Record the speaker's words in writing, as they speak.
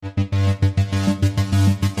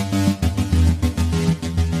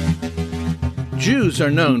Jews are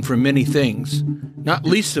known for many things, not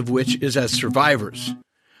least of which is as survivors.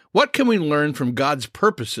 What can we learn from God's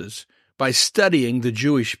purposes by studying the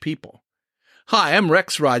Jewish people? Hi, I'm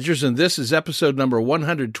Rex Rogers, and this is episode number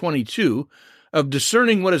 122 of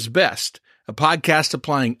Discerning What is Best, a podcast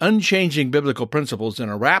applying unchanging biblical principles in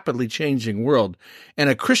a rapidly changing world and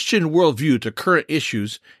a Christian worldview to current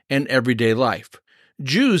issues and everyday life.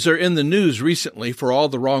 Jews are in the news recently for all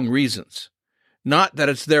the wrong reasons. Not that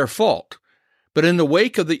it's their fault, but in the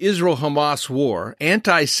wake of the Israel-Hamas war,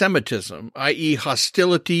 anti-Semitism, i.e.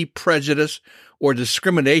 hostility, prejudice, or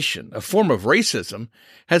discrimination, a form of racism,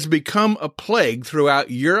 has become a plague throughout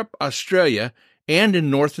Europe, Australia, and in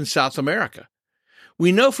North and South America.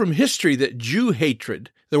 We know from history that Jew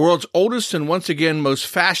hatred, the world's oldest and once again most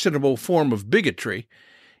fashionable form of bigotry,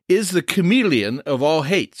 is the chameleon of all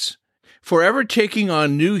hates, forever taking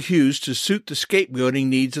on new hues to suit the scapegoating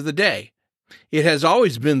needs of the day. It has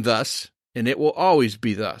always been thus, and it will always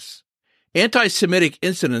be thus. Anti-Semitic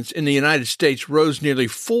incidents in the United States rose nearly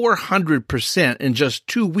 400% in just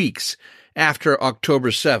 2 weeks after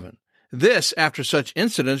October 7. This after such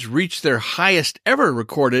incidents reached their highest ever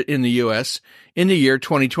recorded in the U.S. in the year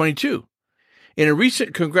 2022. In a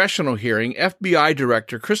recent congressional hearing, FBI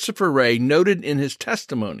Director Christopher Wray noted in his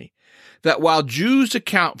testimony that while Jews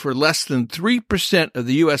account for less than 3% of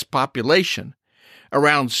the U.S. population,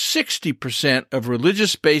 around 60% of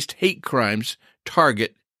religious-based hate crimes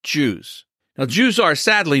target Jews. Now, Jews are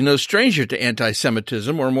sadly no stranger to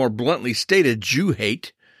anti-Semitism, or more bluntly stated, Jew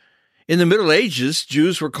hate. In the Middle Ages,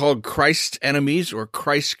 Jews were called Christ's enemies or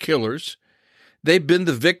Christ killers. They've been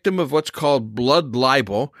the victim of what's called blood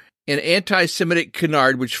libel, an anti-Semitic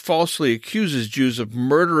canard which falsely accuses Jews of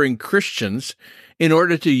murdering Christians in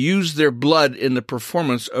order to use their blood in the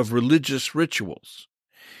performance of religious rituals.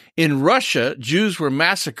 In Russia, Jews were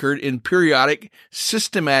massacred in periodic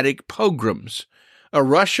systematic pogroms, a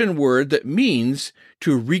Russian word that means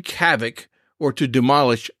to wreak havoc or to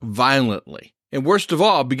demolish violently. And worst of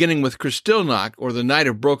all, beginning with Kristallnacht, or the Night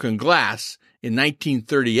of Broken Glass, in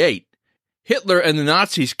 1938, Hitler and the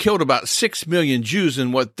Nazis killed about 6 million Jews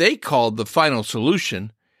in what they called the final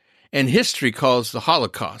solution, and history calls the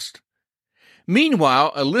Holocaust.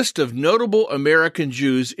 Meanwhile, a list of notable American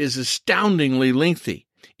Jews is astoundingly lengthy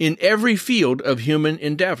in every field of human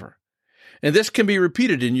endeavor. And this can be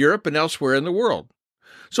repeated in Europe and elsewhere in the world.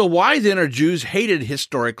 So why then are Jews hated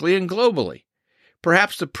historically and globally?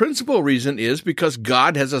 Perhaps the principal reason is because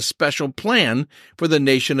God has a special plan for the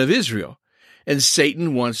nation of Israel, and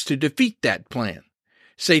Satan wants to defeat that plan.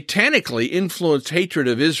 Satanically influenced hatred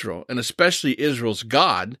of Israel, and especially Israel's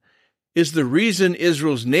God, is the reason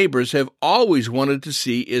Israel's neighbors have always wanted to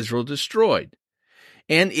see Israel destroyed.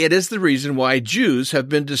 And it is the reason why Jews have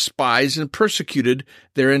been despised and persecuted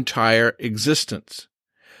their entire existence.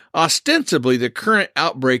 Ostensibly, the current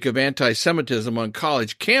outbreak of anti-Semitism on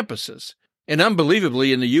college campuses, and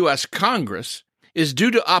unbelievably in the U.S. Congress, is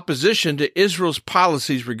due to opposition to Israel's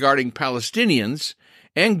policies regarding Palestinians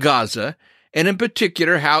and Gaza, and in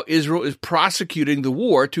particular how Israel is prosecuting the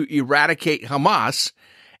war to eradicate Hamas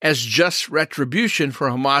as just retribution for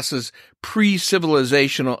Hamas's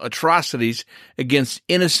pre-civilizational atrocities against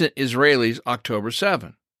innocent Israelis October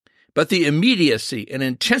 7. But the immediacy and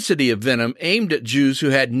intensity of venom aimed at Jews who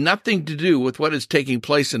had nothing to do with what is taking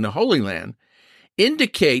place in the Holy Land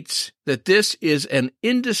indicates that this is an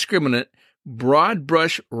indiscriminate,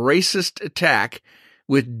 broad-brush racist attack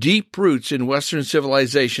with deep roots in Western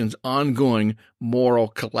civilization's ongoing moral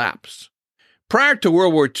collapse. Prior to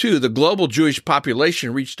World War II, the global Jewish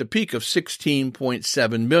population reached a peak of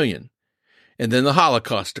 16.7 million, and then the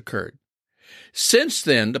Holocaust occurred. Since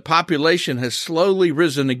then, the population has slowly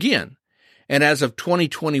risen again, and as of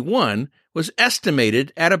 2021, was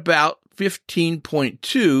estimated at about 15.2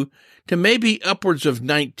 to maybe upwards of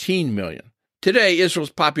 19 million. Today,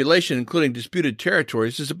 Israel's population, including disputed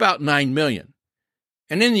territories, is about 9 million,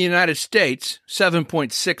 and in the United States,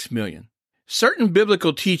 7.6 million. Certain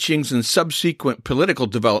biblical teachings and subsequent political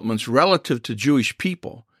developments relative to Jewish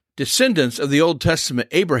people, descendants of the Old Testament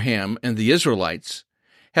Abraham and the Israelites,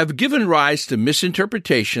 have given rise to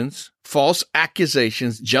misinterpretations, false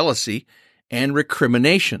accusations, jealousy, and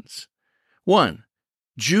recriminations. 1.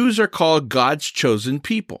 Jews are called God's chosen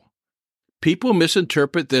people. People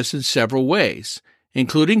misinterpret this in several ways,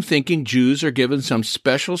 including thinking Jews are given some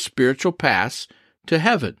special spiritual pass to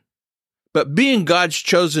heaven. But being God's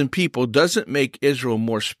chosen people doesn't make Israel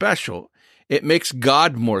more special. It makes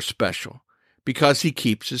God more special because he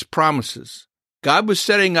keeps his promises. God was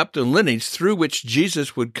setting up the lineage through which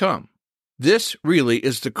Jesus would come. This really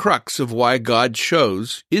is the crux of why God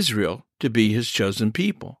chose Israel to be his chosen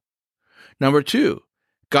people. Number 2,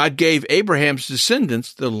 God gave Abraham's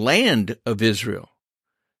descendants the land of Israel.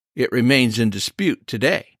 It remains in dispute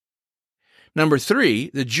today. Number 3,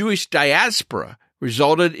 the Jewish diaspora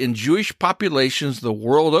resulted in Jewish populations the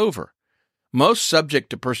world over, most subject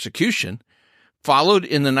to persecution. Followed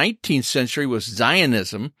in the 19th century was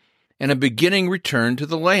Zionism and a beginning return to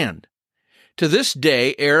the land. To this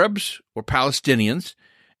day, Arabs or Palestinians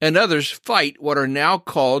and others fight what are now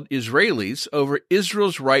called Israelis over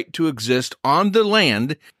Israel's right to exist on the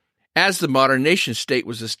land as the modern nation-state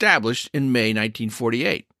was established in May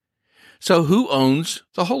 1948. So who owns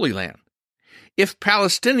the Holy Land? If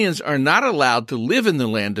Palestinians are not allowed to live in the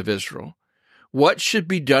land of Israel, what should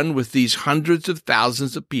be done with these hundreds of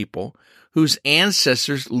thousands of people whose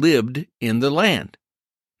ancestors lived in the land?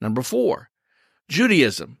 Number 4,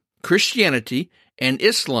 Judaism, Christianity, and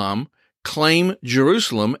Islam claim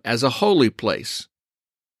Jerusalem as a holy place.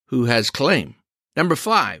 Who has claim? Number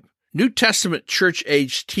 5, New Testament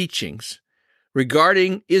church-age teachings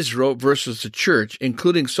regarding Israel versus the church,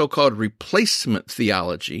 including so-called replacement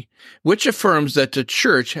theology, which affirms that the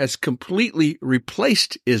church has completely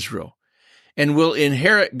replaced Israel and will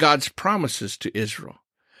inherit God's promises to Israel,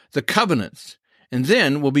 the covenants, and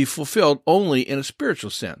then will be fulfilled only in a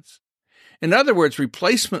spiritual sense. In other words,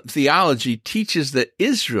 replacement theology teaches that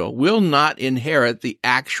Israel will not inherit the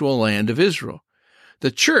actual land of Israel.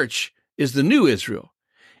 The church is the new Israel,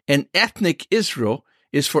 and ethnic Israel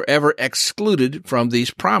is forever excluded from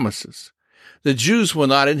these promises. The Jews will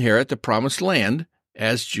not inherit the promised land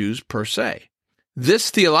as Jews per se. This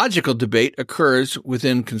theological debate occurs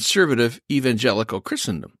within conservative evangelical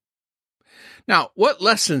Christendom. Now, what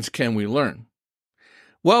lessons can we learn?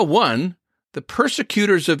 Well, 1, the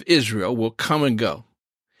persecutors of Israel will come and go,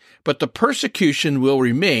 but the persecution will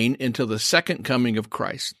remain until the second coming of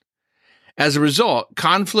Christ. As a result,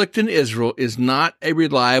 conflict in Israel is not a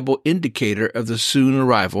reliable indicator of the soon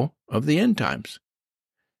arrival of the end times.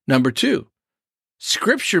 Number 2,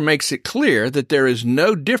 Scripture makes it clear that there is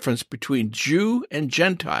no difference between Jew and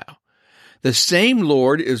Gentile. The same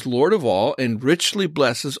Lord is Lord of all and richly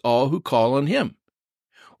blesses all who call on him.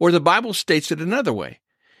 Or the Bible states it another way.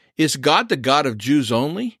 Is God the God of Jews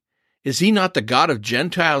only? Is he not the God of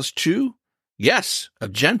Gentiles too? Yes,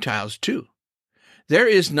 of Gentiles too. There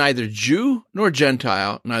is neither Jew nor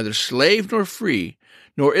Gentile, neither slave nor free,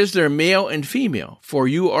 nor is there male and female, for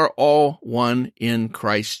you are all one in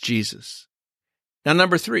Christ Jesus. Now,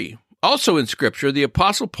 number 3, also in Scripture, the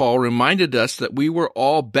Apostle Paul reminded us that we were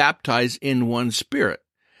all baptized in one Spirit,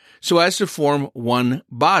 so as to form one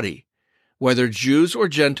body, whether Jews or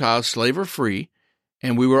Gentiles, slave or free,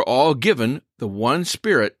 and we were all given the one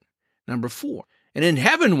Spirit. Number 4, and in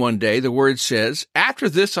heaven one day, the Word says, after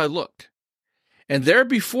this I looked, and there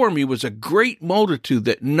before me was a great multitude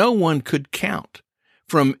that no one could count,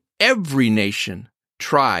 from every nation,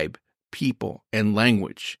 tribe, people, and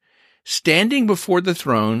language, standing before the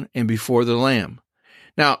throne and before the Lamb.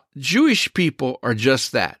 Now, Jewish people are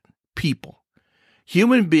just that, people,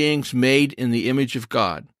 human beings made in the image of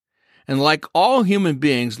God, and like all human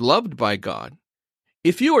beings loved by God.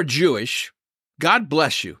 If you are Jewish, God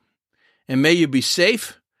bless you, and may you be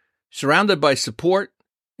safe, surrounded by support,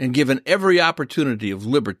 and given every opportunity of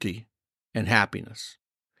liberty and happiness.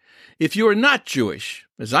 If you are not Jewish,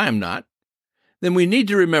 as I am not, then we need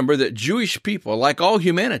to remember that Jewish people, like all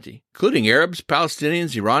humanity, including Arabs,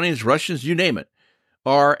 Palestinians, Iranians, Russians, you name it,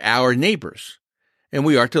 are our neighbors, and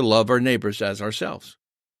we are to love our neighbors as ourselves.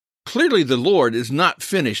 Clearly, the Lord is not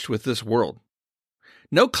finished with this world.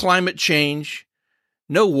 No climate change,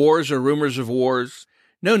 no wars or rumors of wars,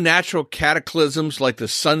 no natural cataclysms like the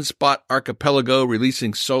Sunspot Archipelago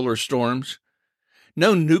releasing solar storms,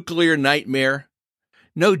 no nuclear nightmare,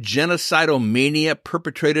 no genocidal mania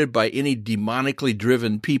perpetrated by any demonically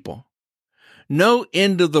driven people. No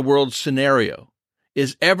end-of-the-world scenario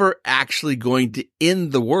is ever actually going to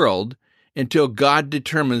end the world until God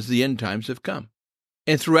determines the end times have come.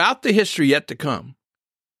 And throughout the history yet to come,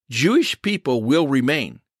 Jewish people will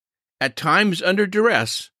remain, at times under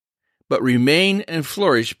duress, but remain and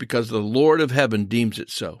flourish because the Lord of heaven deems it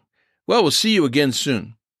so. Well, we'll see you again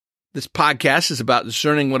soon. This podcast is about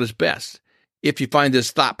discerning what is best. If you find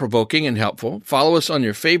this thought-provoking and helpful, follow us on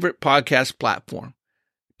your favorite podcast platform.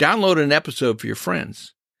 Download an episode for your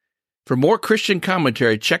friends. For more Christian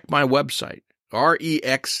commentary, check my website,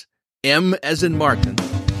 REXM as in Martin.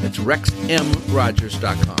 That's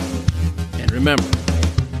RexMRogers.com. And remember,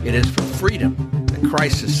 it is for freedom that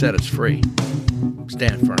Christ has set us free.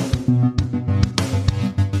 Stand firm.